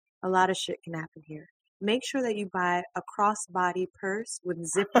a lot of shit can happen here. Make sure that you buy a crossbody purse with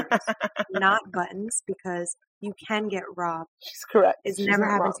zippers, not buttons, because you can get robbed. She's correct. It's never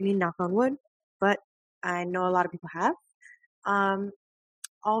happened to me, knock on wood, but I know a lot of people have.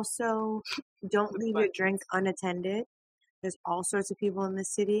 Also, don't leave your drink unattended. There's all sorts of people in the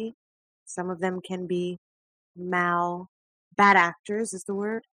city. Some of them can be bad actors is the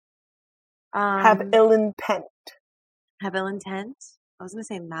word. Have ill intent. Have ill intent. I was going to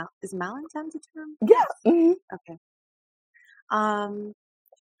say is malintent a term? Yeah. Mm-hmm. Okay.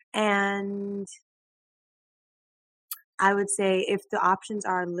 And I would say if the options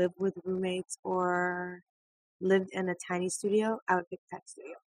are live with roommates or live in a tiny studio, I would pick that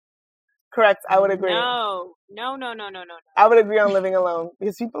studio. Correct. I would agree. No. I would agree on living alone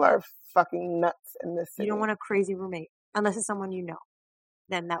because people are fucking nuts in this city. You don't want a crazy roommate unless it's someone you know.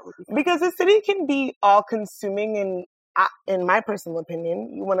 Then that would be fun. Because the city can be all consuming, and in my personal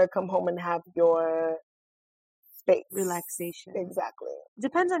opinion, you want to come home and have your space. Relaxation. Exactly.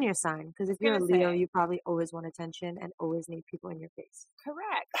 Depends on your sign, because if you're a Leo, you probably always want attention and always need people in your face.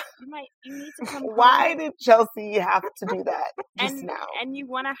 Correct. You need to come Why home. did Chelsea have to do that just now? And you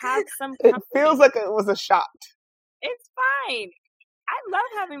want to have some It company. feels like it was a shot. It's fine. I love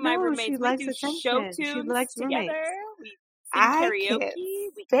having my roommates. She we likes do attention. show She tunes likes together. roommates. We sing I karaoke. can't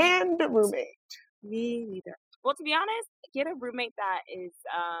stand a roommate. Me neither. Well, to be honest, get a roommate that is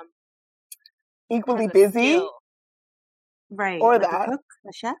Equally has a busy. skill. Right. Or like that. a cook,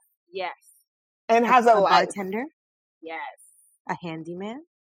 a chef, Yes. And has a life. bartender, Yes. a handyman.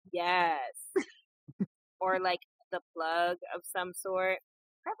 Yes. Or like the plug of some sort.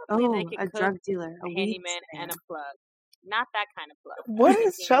 Preferably they could A cook, drug dealer, a a weed handyman, man. and a plug. Not that kind of plug. What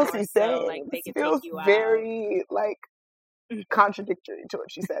is More Chelsea so, saying? like, they This can feels take you out. very contradictory to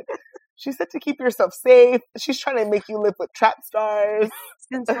what she said. She said to keep yourself safe. She's trying to make you live with trap stars.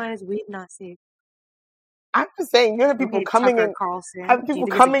 Since when is weed not safe? I'm just saying, you have people coming Tucker in, Carlson. having Do you people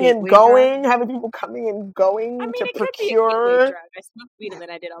think it's a coming and gateway going, having people coming and going I mean, to it could be a gateway procure. drug. I smoked weed and then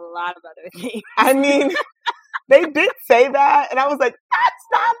I did a lot of other things. I mean, they did say that, and I was like, that's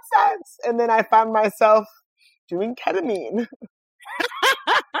nonsense. And then I found myself doing ketamine.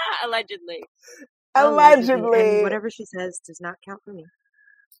 Allegedly. Allegedly. And whatever she says does not count for me.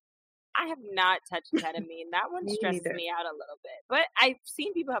 I have not touched ketamine. That one Me stresses neither. me out a little bit. But I've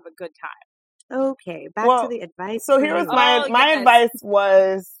seen people have a good time. Okay, back Well, to the advice. So for here was you. my yes. advice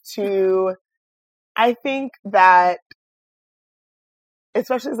was to, I think that,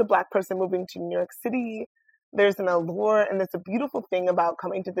 especially as a Black person moving to New York City, there's an allure and there's a beautiful thing about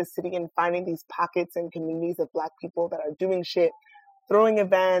coming to this city and finding these pockets and communities of Black people that are doing shit, throwing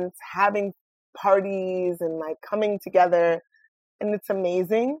events, having parties, and coming together. And it's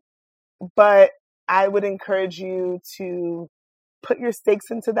amazing. But I would encourage you to put your stakes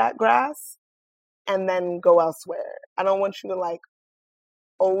into that grass and then go elsewhere. I don't want you to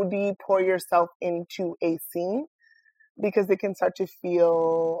OD pour yourself into a scene, because it can start to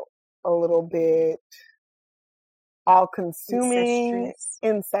feel a little bit all-consuming,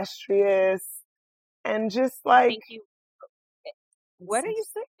 incestuous, and just like... What are you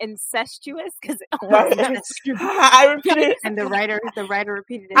saying? Incestuous? Because I repeated it. And the writer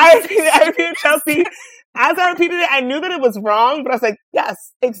repeated it. I repeated Chelsea. As I repeated it, I knew that it was wrong, but I was like,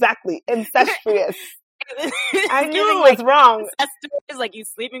 yes, exactly. Incestuous. I knew it was wrong. It's like you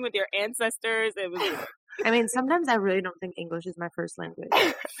sleeping with your ancestors. It was. I mean, sometimes I really don't think English is my first language.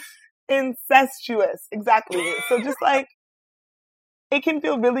 Incestuous. Exactly. So just like, it can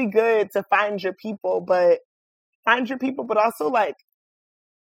feel really good to find your people, but also like,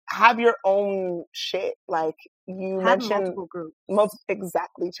 have your own shit. Like you mentioned multiple groups.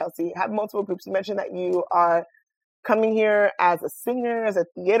 Exactly, Chelsea. Have multiple groups. You mentioned that you are coming here as a singer, as a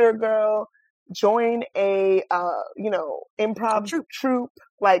theater girl. Join a improv troupe.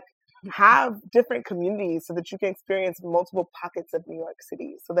 Like have different communities so that you can experience multiple pockets of New York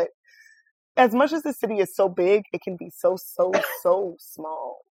City. So that as much as the city is so big, it can be so small. So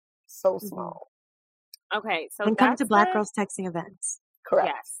small. Okay, so and come to Black Girls Texting events.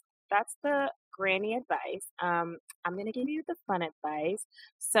 Correct. Yes, that's the granny advice. I'm going to give you the fun advice.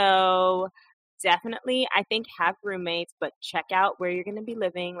 So definitely, I think have roommates, but check out where you're going to be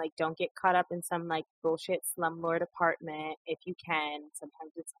living. Like, don't get caught up in some like bullshit slumlord apartment if you can.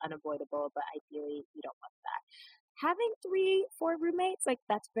 Sometimes it's unavoidable, but ideally you don't want that. Having 3-4 roommates, like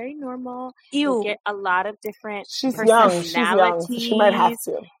that's very normal. You'll get a lot of different personalities. She's young. So she might have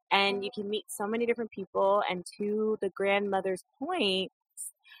to. And you can meet so many different people. And to the grandmother's point,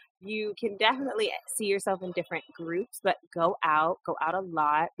 you can definitely see yourself in different groups, but go out a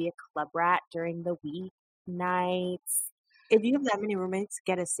lot, be a club rat during the weeknights. If you have that many roommates,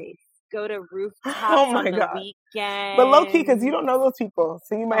 get a safe. Go to rooftops on the weekend. But low key, because you don't know those people,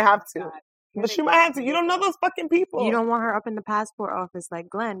 so you might have to. God. But you might have to. You don't know those fucking people. You don't want her up in the passport office like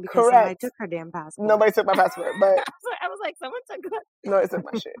Glenn because somebody took her damn passport. Nobody took my passport, but I was like, someone took Glenn. No, it took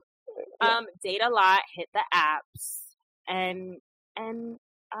my shit. Yeah. Date a lot, hit the apps, and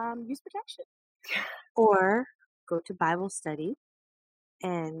use protection. Or go to Bible study,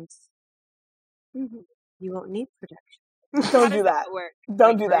 and you won't need protection. Don't do that.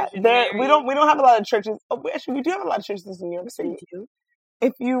 Don't do that. We don't have a lot of churches. Oh, actually, we do have a lot of churches in New York City.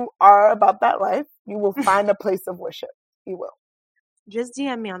 If you are about that life, you will find a place of worship. You will. Just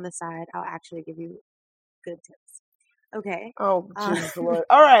DM me on the side. I'll actually give you good tips. Okay. Oh, Jesus Lord.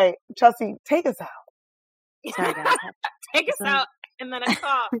 All right, Chelsea, take us out. Sorry, guys. Take us out, and then I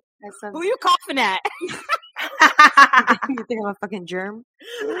cough. Who are you coughing at? You think I'm a fucking germ?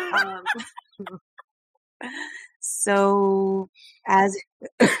 So, as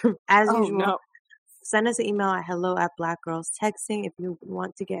usual, send us an email at hello@blackgirlstexting if you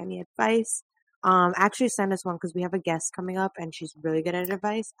want to get any advice. Actually, send us one because we have a guest coming up and she's really good at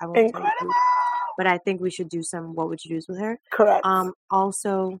advice. I won't tell you who, but I think we should do some What Would You Do's with her. Correct.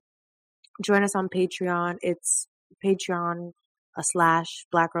 Also, join us on Patreon. It's Patreon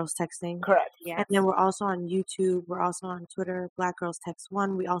 /Black Girls Texting. Correct. Yeah. And then we're also on YouTube. We're also on Twitter, Black Girls Text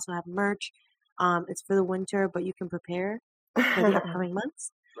 1. We also have merch. It's for the winter, but you can prepare for the upcoming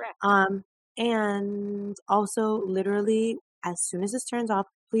months. Correct. And also, literally, as soon as this turns off,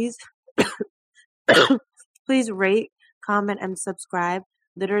 please, please rate, comment, and subscribe.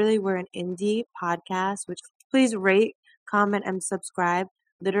 Literally, we're an indie podcast, please rate, comment, and subscribe.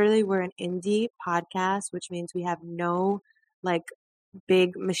 Literally, we're an indie podcast, which means we have no,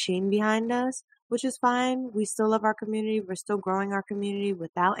 big machine behind us, which is fine. We still love our community. We're still growing our community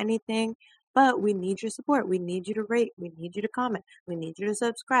without anything. But we need your support. We need you to rate. We need you to comment. We need you to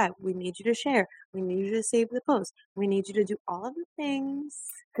subscribe. We need you to share. We need you to save the post. We need you to do all of the things.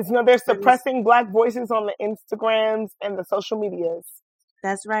 Because, they're suppressing Black voices on the Instagrams and the social medias.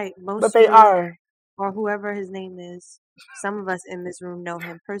 That's right. But they are. Or whoever his name is. Some of us in this room know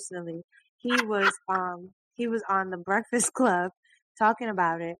him personally. He was on the Breakfast Club talking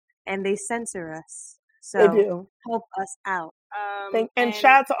about it, and they censor us. So they do. Help us out. And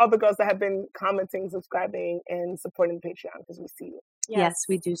shout out to all the girls that have been commenting, subscribing, and supporting Patreon because we see you. Yes,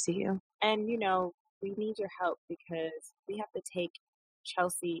 we do see you. And, we need your help because we have to take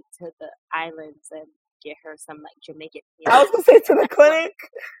Chelsea to the islands and get her some, Jamaican music. I was going to say to the clinic.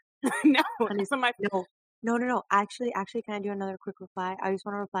 No. Actually, can I do another quick reply? I just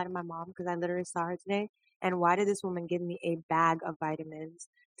want to reply to my mom because I literally saw her today. And why did this woman give me a bag of vitamins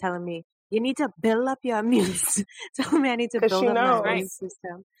telling me, you need to build up your immune system. Telling me I need to build up my immune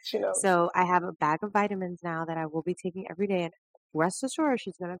system. She knows. So I have a bag of vitamins now that I will be taking every day. And rest assured,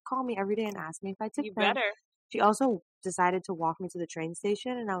 she's going to call me every day and ask me if I took them. You better. She also decided to walk me to the train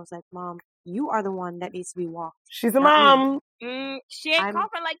station, and I was like, Mom, you are the one that needs to be walked. She's a mom. She ain't I'm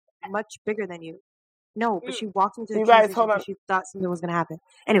coughing like that. much bigger than you. No, but she walked me to the You train guys, station hold on. because she thought something was going to happen.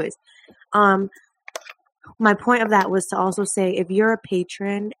 Anyways, my point of that was to also say, if you're a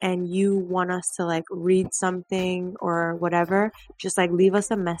patron and you want us to like read something or whatever, just like leave us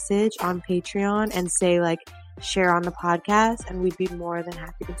a message on Patreon and say like share on the podcast, and we'd be more than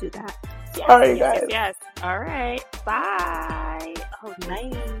happy to do that. Yes, All right, yes, guys. yes. All right. Bye. Oh,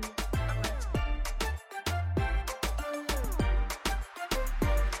 Bye.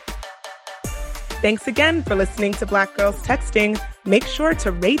 Thanks again for listening to Black Girls Texting. Make sure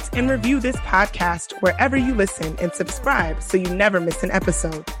to rate and review this podcast wherever you listen and subscribe so you never miss an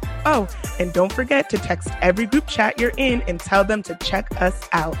episode. Oh, and don't forget to text every group chat you're in and tell them to check us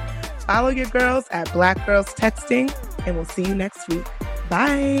out. Follow your girls at Black Girls Texting, and we'll see you next week.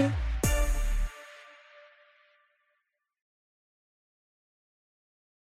 Bye.